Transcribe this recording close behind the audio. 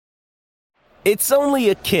It's only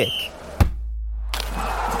a kick,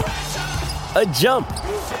 a jump,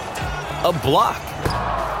 a block.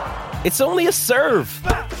 It's only a serve.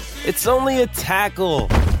 It's only a tackle,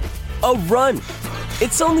 a run.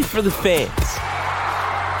 It's only for the fans.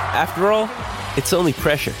 After all, it's only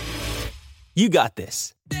pressure. You got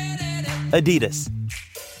this. Adidas.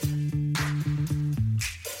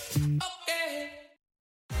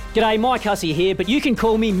 G'day, Mike Hussey here, but you can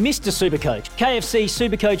call me Mr. Supercoach. KFC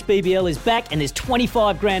Supercoach BBL is back and there's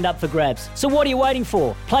 25 grand up for grabs. So what are you waiting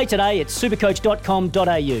for? Play today at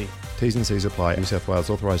supercoach.com.au. T's and C's apply. New South Wales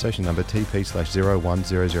authorisation number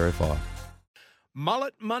TP/01005.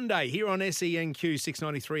 Mullet Monday here on SENQ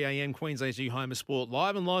 693 AM, Queensland's new home of sport.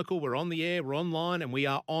 Live and local, we're on the air, we're online, and we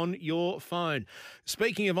are on your phone.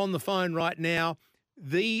 Speaking of on the phone right now,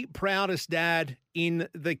 the proudest dad in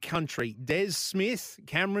the country, Des Smith,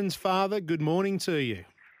 Cameron's father. Good morning to you.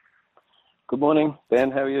 Good morning, Ben.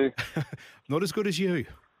 How are you? Not as good as you.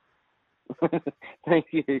 Thank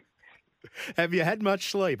you. Have you had much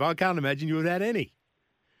sleep? I can't imagine you have had any.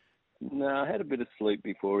 No, I had a bit of sleep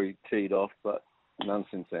before he teed off, but none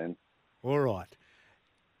since then. All right.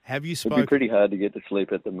 Have you It'd spoken? be pretty hard to get to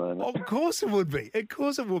sleep at the moment. Of course it would be. Of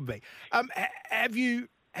course it would be. Have you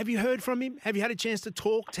heard from him? Have you had a chance to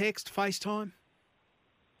talk, text, FaceTime?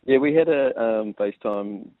 Yeah, we had a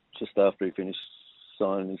FaceTime just after he finished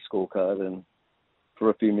signing his scorecard and for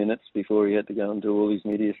a few minutes before he had to go and do all his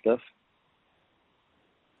media stuff.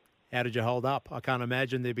 How did you hold up? I can't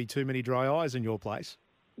imagine there'd be too many dry eyes in your place.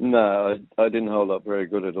 No, I didn't hold up very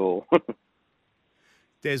good at all.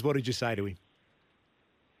 Des, what did you say to him?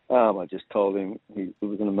 I just told him it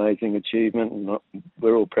was an amazing achievement and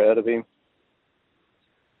we're all proud of him.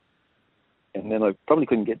 And then I probably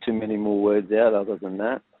couldn't get too many more words out other than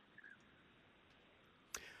that.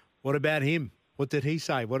 What about him? What did he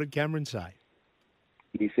say? What did Cameron say?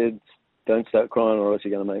 He said, don't start crying or else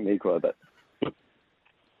you're going to make me cry. But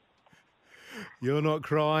You're not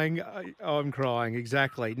crying. I'm crying.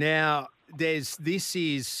 Exactly. Now, Des, this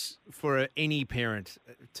is for any parent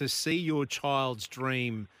to see your child's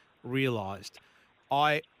dream realised.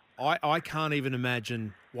 I can't even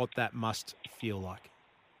imagine what that must feel like.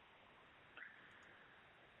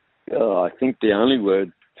 I think the only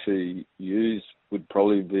word to use would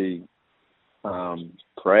probably be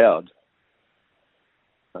proud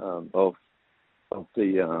of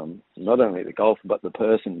the not only the golf but the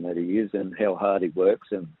person that he is and how hard he works,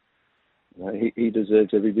 and he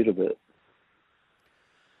deserves every bit of it.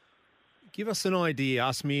 Give us an idea,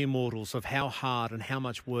 us mere mortals, of how hard and how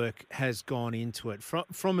much work has gone into it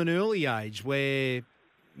from an early age where,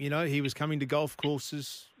 he was coming to golf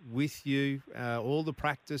courses with you, all the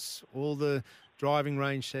practice, all the driving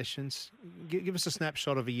range sessions. Give us a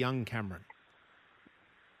snapshot of a young Cameron.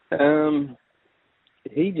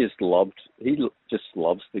 He just loves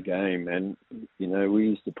the game, and we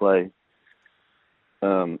used to play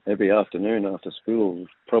every afternoon after school.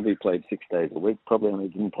 Probably played 6 days a week. Probably only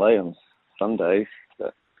didn't play on Sundays,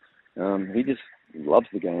 but he just loves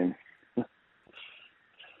the game.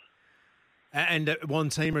 And one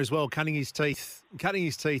teamer as well, cutting his teeth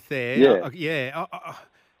there. Yeah. Yeah.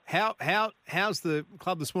 How's the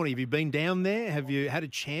club this morning? Have you been down there? Have you had a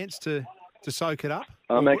chance to soak it up?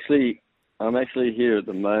 I'm actually here at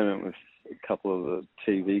the moment with a couple of the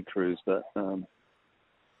TV crews, but so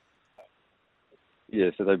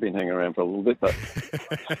they've been hanging around for a little bit, but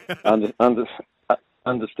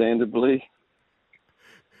understandably,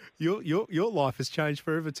 your life has changed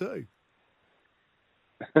forever too.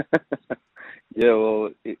 Yeah,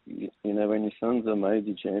 well, when your son's a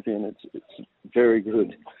major champion, it's very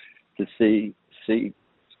good to see.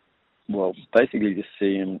 Well, basically, just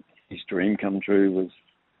seeing his dream come true was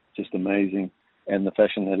just amazing, and the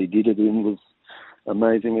fashion that he did it in was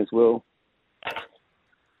amazing as well.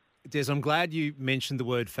 Des, I'm glad you mentioned the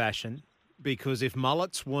word fashion, because if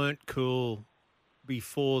mullets weren't cool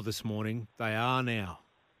before this morning, they are now.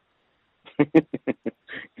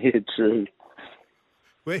 Yeah, true.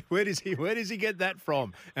 Where does he get that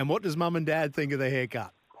from? And what does Mum and Dad think of the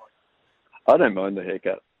haircut? I don't mind the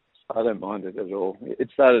haircut. I don't mind it at all.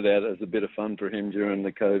 It started out as a bit of fun for him during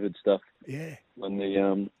the COVID stuff. Yeah. When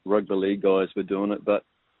the rugby league guys were doing it, but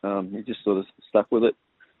he just sort of stuck with it.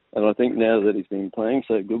 And I think now that he's been playing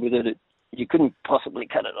so good with it, you couldn't possibly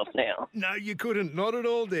cut it off now. No, you couldn't. Not at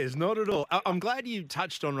all, Des. Not at all. I'm glad you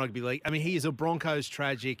touched on rugby league. I mean, he is a Broncos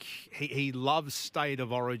tragic. He loves State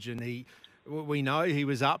of Origin. We know he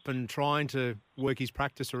was up and trying to work his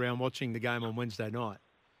practice around watching the game on Wednesday night.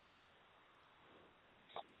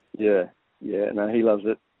 Yeah, no, he loves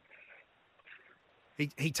it.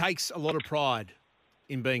 He takes a lot of pride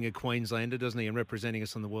in being a Queenslander, doesn't he, and representing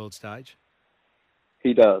us on the world stage?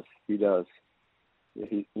 He does. Yeah,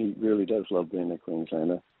 he really does love being a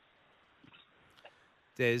Queenslander.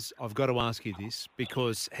 Des, I've got to ask you this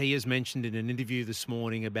because he has mentioned in an interview this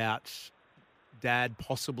morning about Dad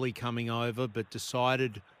possibly coming over but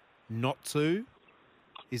decided not to.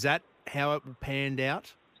 Is that how it panned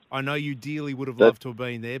out? I know you dearly would have loved to have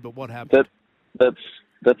been there, but what happened? That's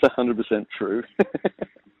 100% true.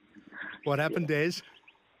 What happened, Des?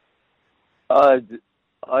 I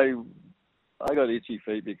got itchy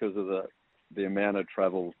feet because of the amount of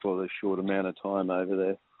travel for the short amount of time over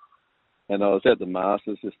there. And I was at the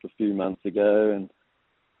Masters just a few months ago, and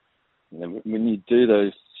when you do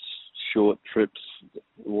those short trips,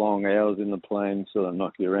 long hours in the plane, sort of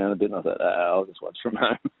knock you around a bit, and I thought, I'll just watch from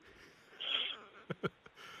home.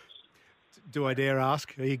 Do I dare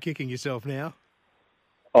ask? Are you kicking yourself now?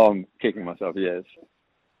 Oh, I'm kicking myself, yes.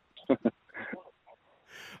 I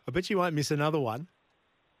bet you won't miss another one.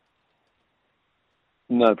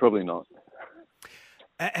 No, probably not.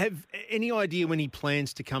 Have any idea when he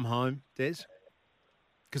plans to come home, Des?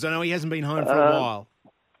 Because I know he hasn't been home for a while.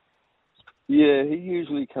 Yeah, he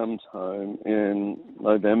usually comes home in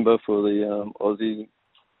November for the Aussie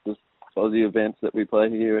events that we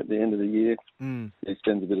play here at the end of the year. Mm. He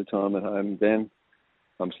spends a bit of time at home then.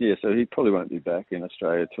 So he probably won't be back in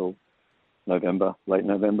Australia till November, late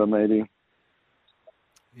November maybe.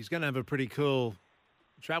 He's going to have a pretty cool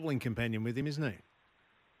travelling companion with him, isn't he?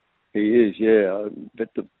 He is, yeah. I bet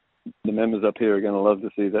the members up here are going to love to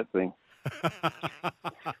see that thing.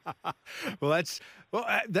 Well,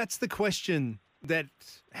 that's the question that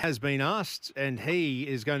has been asked, and he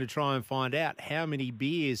is going to try and find out how many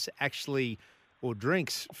beers actually or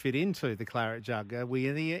drinks fit into the claret jug. Are we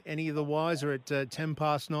any of the wiser at 10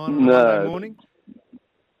 past 9 on Monday morning?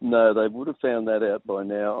 No, they would have found that out by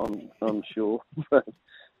now, I'm sure. But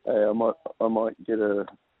I might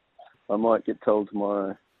get told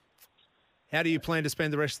tomorrow. How do you plan to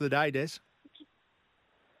spend the rest of the day, Des?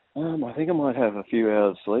 I think I might have a few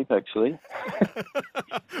hours sleep, actually.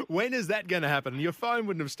 When is that going to happen? Your phone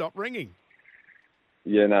wouldn't have stopped ringing.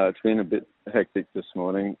 Yeah, no, it's been a bit hectic this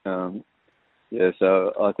morning.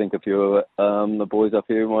 So I think a few of the boys up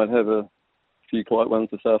here might have a few quiet ones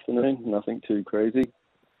this afternoon, nothing too crazy.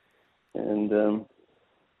 And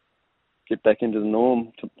get back into the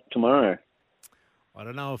norm tomorrow. I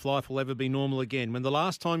don't know if life will ever be normal again. When the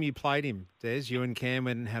last time you played him, Des, you and Cam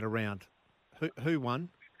went and had a round. Who won?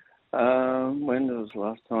 When was the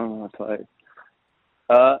last time I played?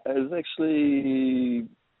 It was actually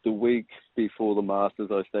the week before the Masters.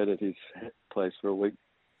 I stayed at his place for a week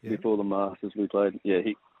before the Masters. We played. Yeah,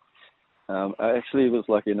 I actually was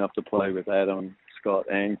lucky enough to play with Adam, Scott,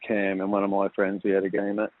 and Cam, and one of my friends. We had a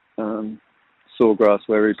game at Sawgrass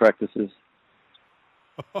where he practices.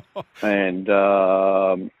 And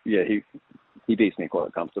he beats me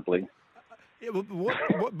quite comfortably. Yeah,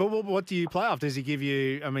 what do you play off? Does he give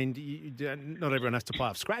you? I mean, not everyone has to play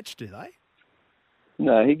off scratch, do they?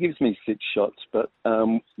 No, he gives me 6 shots, but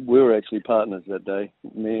we were actually partners that day.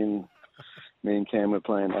 Me and Cam were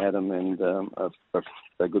playing Adam and a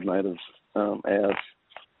good mate of ours.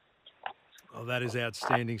 Oh, that is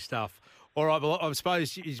outstanding stuff. All right, well, I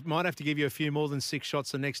suppose he might have to give you a few more than 6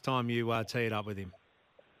 shots the next time you tee it up with him.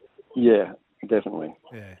 Yeah, definitely.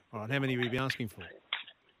 Yeah. All right. How many will you be asking for?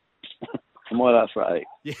 I might ask for 8.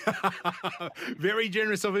 Yeah. Very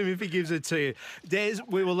generous of him if he gives it to you. Des,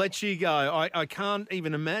 we will let you go. I can't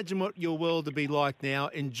even imagine what your world would be like now.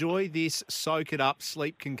 Enjoy this. Soak it up.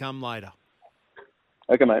 Sleep can come later.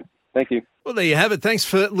 Okay, mate. Thank you. Well, there you have it. Thanks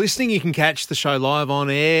for listening. You can catch the show live on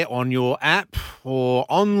air on your app or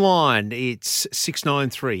online. It's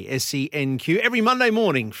 693 SENQ every Monday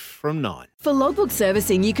morning from 9. For logbook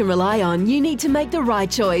servicing you can rely on, you need to make the right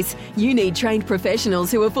choice. You need trained professionals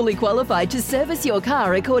who are fully qualified to service your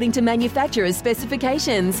car according to manufacturer's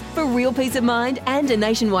specifications. For real peace of mind and a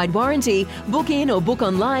nationwide warranty, book in or book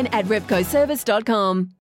online at repcoservice.com.